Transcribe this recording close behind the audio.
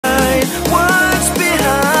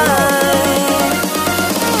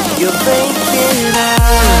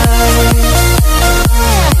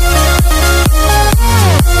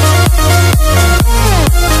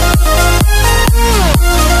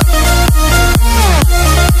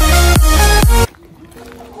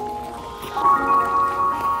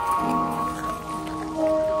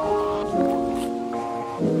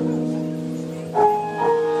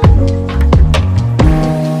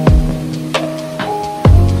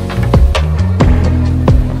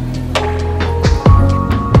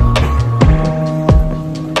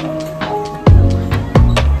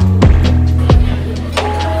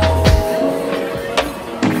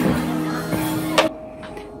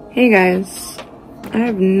guys, I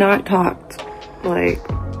have not talked like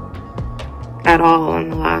at all in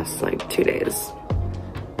the last like 2 days.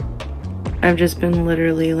 I've just been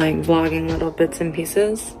literally like vlogging little bits and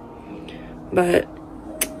pieces, but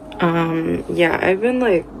yeah, I've been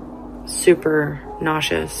like super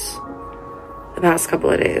nauseous the past couple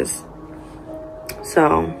of days,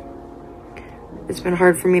 so it's been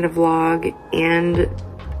hard for me to vlog and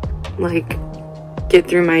like get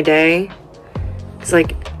through my day. It's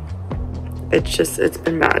like it's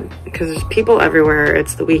been bad because there's people everywhere.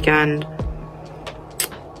 It's the weekend.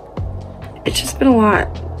 It's just been a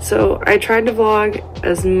lot. So I tried to vlog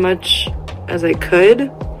as much as I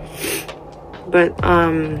could, but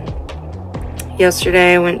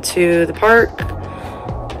yesterday I went to the park.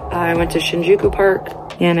 I went to Shinjuku Park,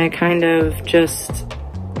 and I kind of just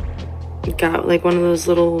got like one of those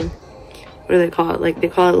little, what do they call it? Like they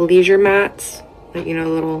call it leisure mats, like, you know,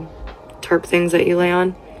 little tarp things that you lay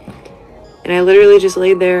on. And I literally just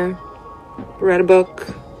laid there, read a book,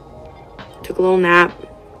 took a little nap,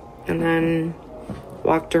 and then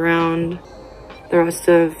walked around the rest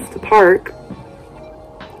of the park.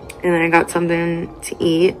 And then I got something to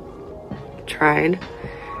eat, tried.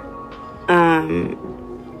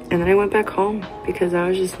 And then I went back home because I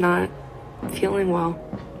was just not feeling well.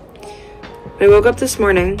 But I woke up this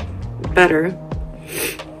morning better.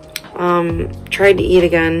 Tried to eat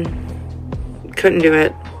again, couldn't do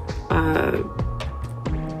it.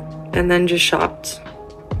 And then just shopped.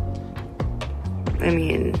 I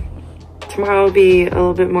mean, tomorrow will be a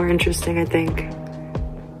little bit more interesting, I think.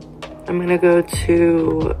 I'm gonna go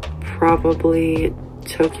to probably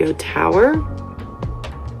Tokyo Tower.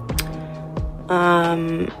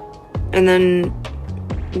 And then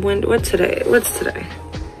what's today?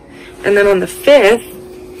 And then on the 5th,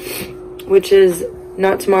 which is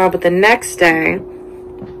not tomorrow, but the next day,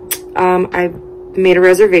 I made a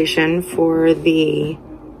reservation for the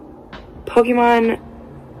Pokemon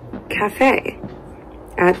Cafe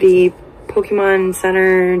at the Pokemon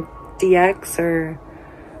Center DX or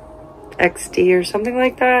XD or something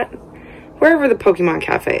like that, wherever the Pokemon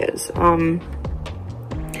Cafe is. So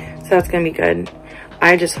that's gonna be good.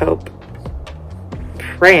 I just hope,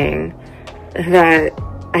 praying that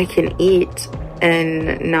I can eat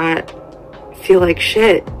and not feel like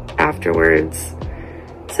shit afterwards.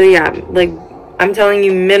 So yeah, like I'm telling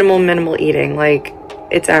you, minimal eating. Like,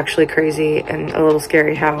 it's actually crazy and a little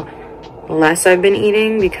scary how less I've been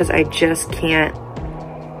eating, because I just can't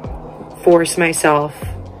force myself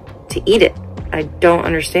to eat it. I don't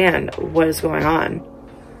understand what is going on.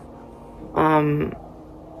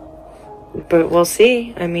 But we'll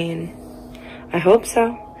see. I mean, I hope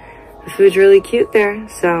so. The food's really cute there,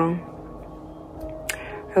 so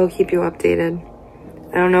I will keep you updated.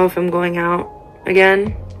 I don't know if I'm going out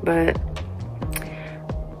again, but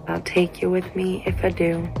I'll take you with me if I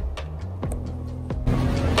do.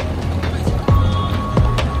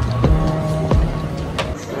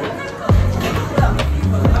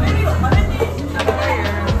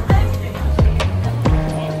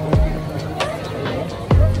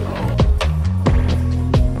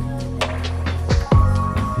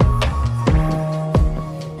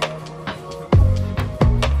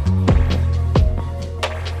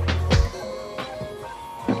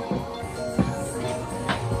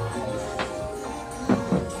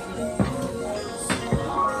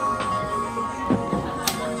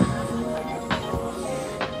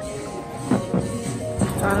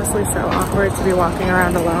 Honestly, so awkward to be walking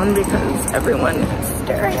around alone because everyone is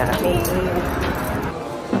staring at me.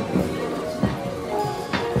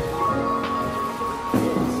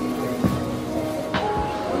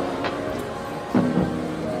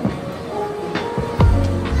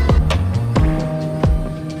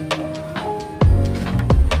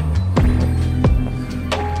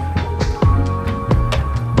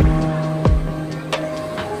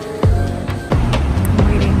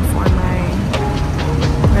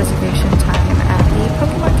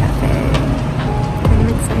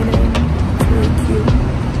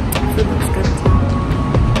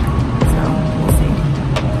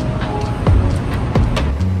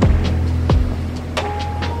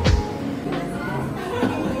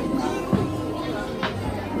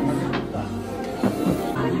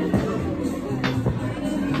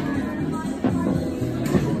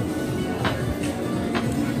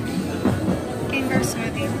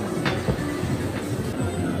 Smoothie.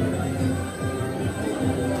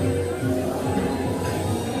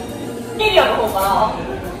 エリアの方から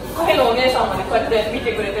カフェのお姉さんまでこうやって見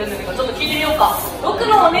てくれてるんだけど、ちょっと聞いてみようか。僕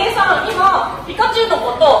のお姉さん、今ピカチュウの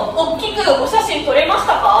こと大きくお写真撮れまし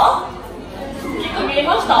たか？大きく見え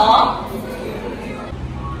ました？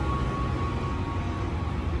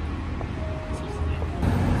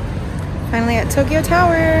 Finally at Tokyo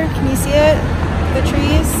Tower. Can you see it? The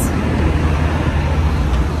trees.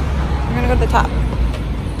 We're gonna go to the top.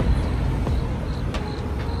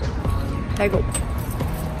 There you go.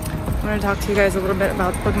 I want to talk to you guys a little bit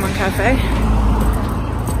about the Pokemon Cafe.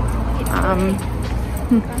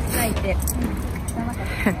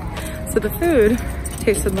 So the food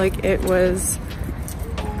tasted like it was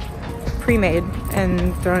pre-made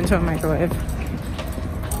and thrown into a microwave.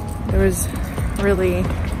 There was really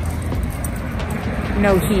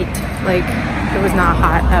no heat, like it was not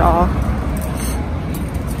hot at all.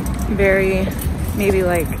 Very, maybe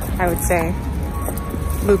like I would say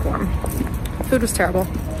lukewarm. Food was terrible.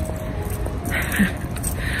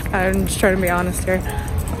 I'm just trying to be honest here.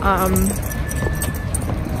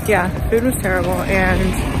 Yeah, food was terrible,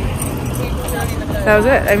 and that was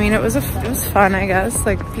it. I mean, it was fun, I guess.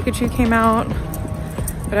 Like Pikachu came out,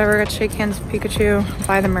 whatever. Got to shake hands with Pikachu,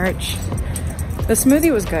 buy the merch. The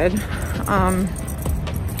smoothie was good.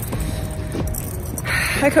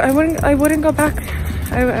 I wouldn't go back.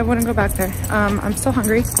 I wouldn't go back there. I'm still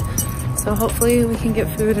hungry, so hopefully we can get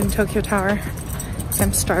food in Tokyo Tower.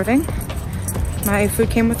 I'm starving. My food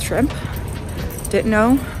came with shrimp. Didn't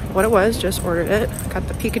know what it was, just ordered it. Got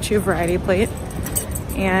the Pikachu variety plate.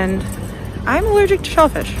 And I'm allergic to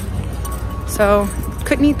shellfish, so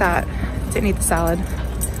couldn't eat that. Didn't eat the salad.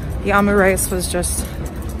 The amu rice was just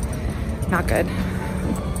not good.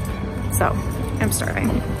 So I'm starving.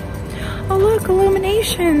 Oh look,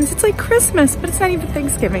 illuminations. It's like Christmas, but it's not even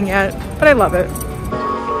Thanksgiving yet. But I love it.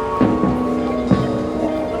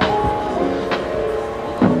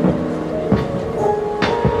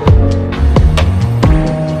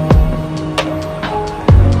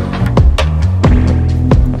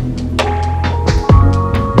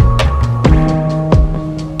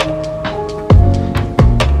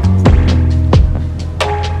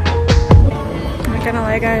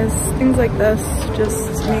 Guys, things like this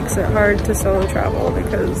just makes it hard to solo travel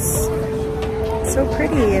because it's so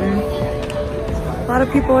pretty, and a lot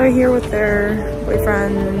of people are here with their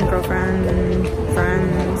boyfriend, girlfriend,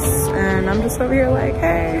 friends, and I'm just over here like,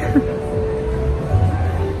 hey,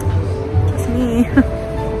 just me.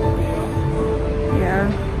 Yeah,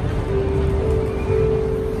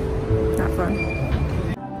 not fun.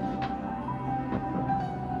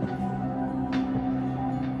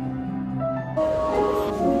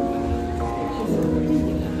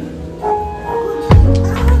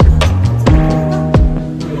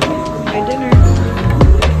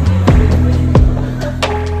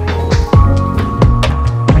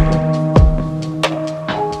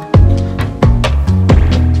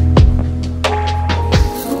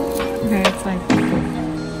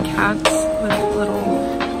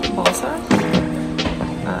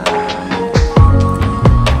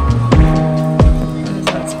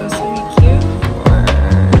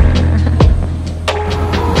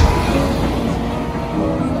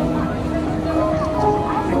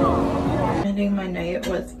 My night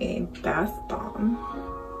with a bath bomb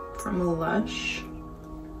from Lush.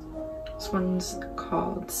 This one's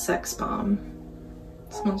called Sex Bomb.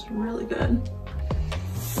 It smells really good.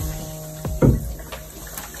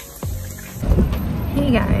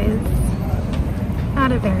 Hey guys,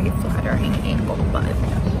 not a very flattering angle, but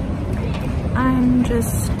I'm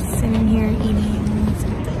just sitting here eating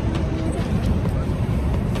something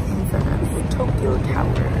in front of Tokyo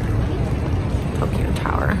Tower.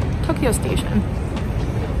 Tokyo Station.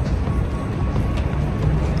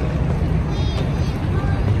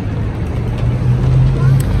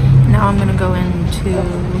 Now I'm gonna go into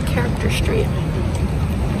Character Street.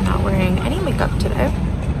 I'm not wearing any makeup today.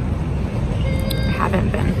 I haven't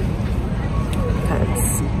been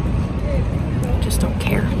because I just don't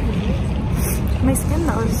care. My skin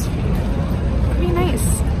though is pretty nice,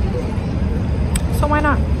 so why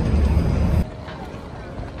not?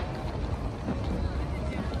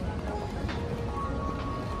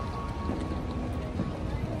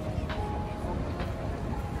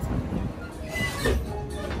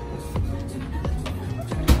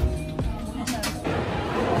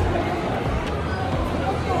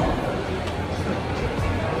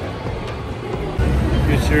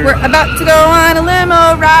 We're about to go on a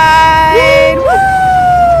limo ride. Woo!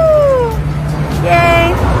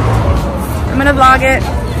 Yay! I'm gonna vlog it.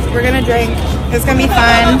 We're gonna drink. It's gonna be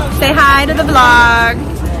fun. Say hi to the vlog.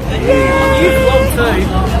 Yay!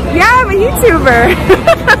 Yeah, I'm a YouTuber.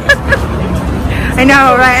 I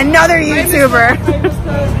know, right? Another YouTuber.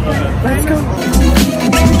 Let's go.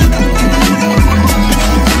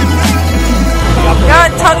 Yo,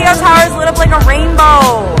 Tokyo Tower's lit up like a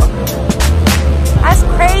rainbow. That's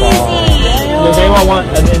crazy. Does anyone want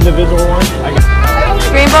an individual one?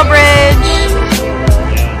 Rainbow Bridge.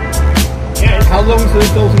 along to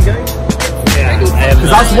the Golden Gate? Yeah.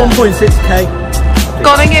 Because that's 1.6k.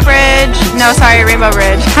 Golden Gate Bridge. No, sorry, Rainbow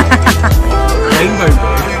Bridge. Rainbow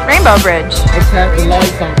Bridge? Rainbow Bridge. Okay, the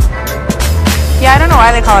lights on. Yeah, I don't know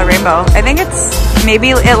why they call it rainbow. I think it's, maybe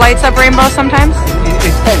it lights up rainbow sometimes.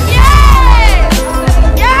 It's fun. Yes!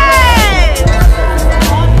 Yes!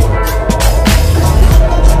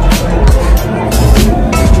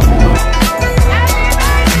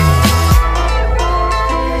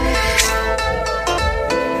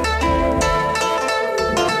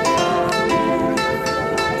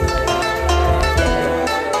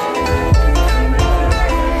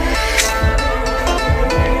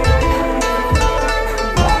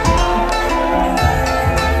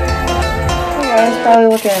 It's probably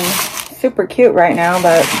looking super cute right now,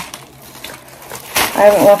 but I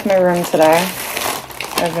haven't left my room today.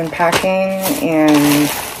 I've been packing and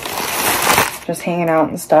just hanging out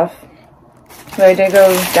and stuff. But I did go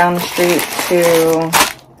down the street to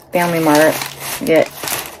Family Mart to get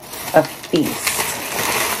a feast.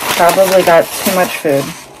 Probably got too much food,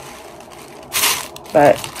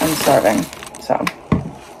 but I'm starving. So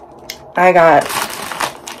I got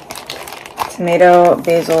tomato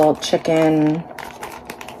basil chicken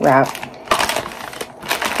wrap,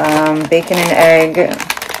 bacon and egg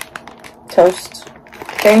toast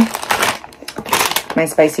thing, my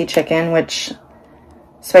spicy chicken, which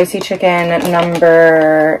spicy chicken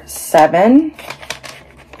number 7.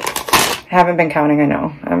 I haven't been counting, I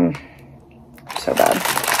know, I'm so bad.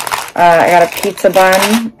 I got a pizza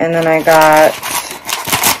bun, and then I got,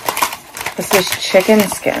 this is chicken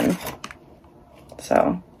skin,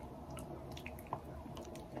 so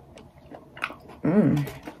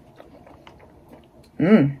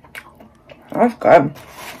that's good.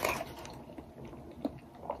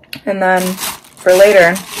 And then for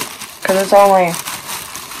later, because it's only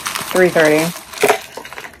 3:30,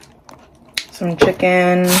 some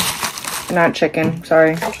chicken, not chicken,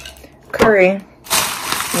 sorry, curry,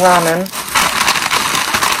 ramen.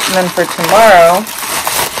 And then for tomorrow,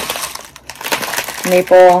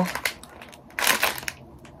 maple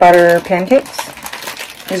butter pancakes.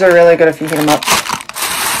 These are really good if you heat them up.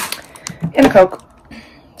 And a Coke.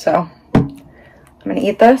 So, I'm gonna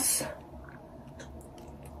eat this.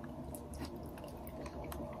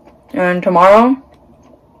 And tomorrow,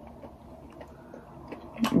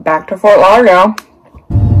 back to Fort Lauderdale.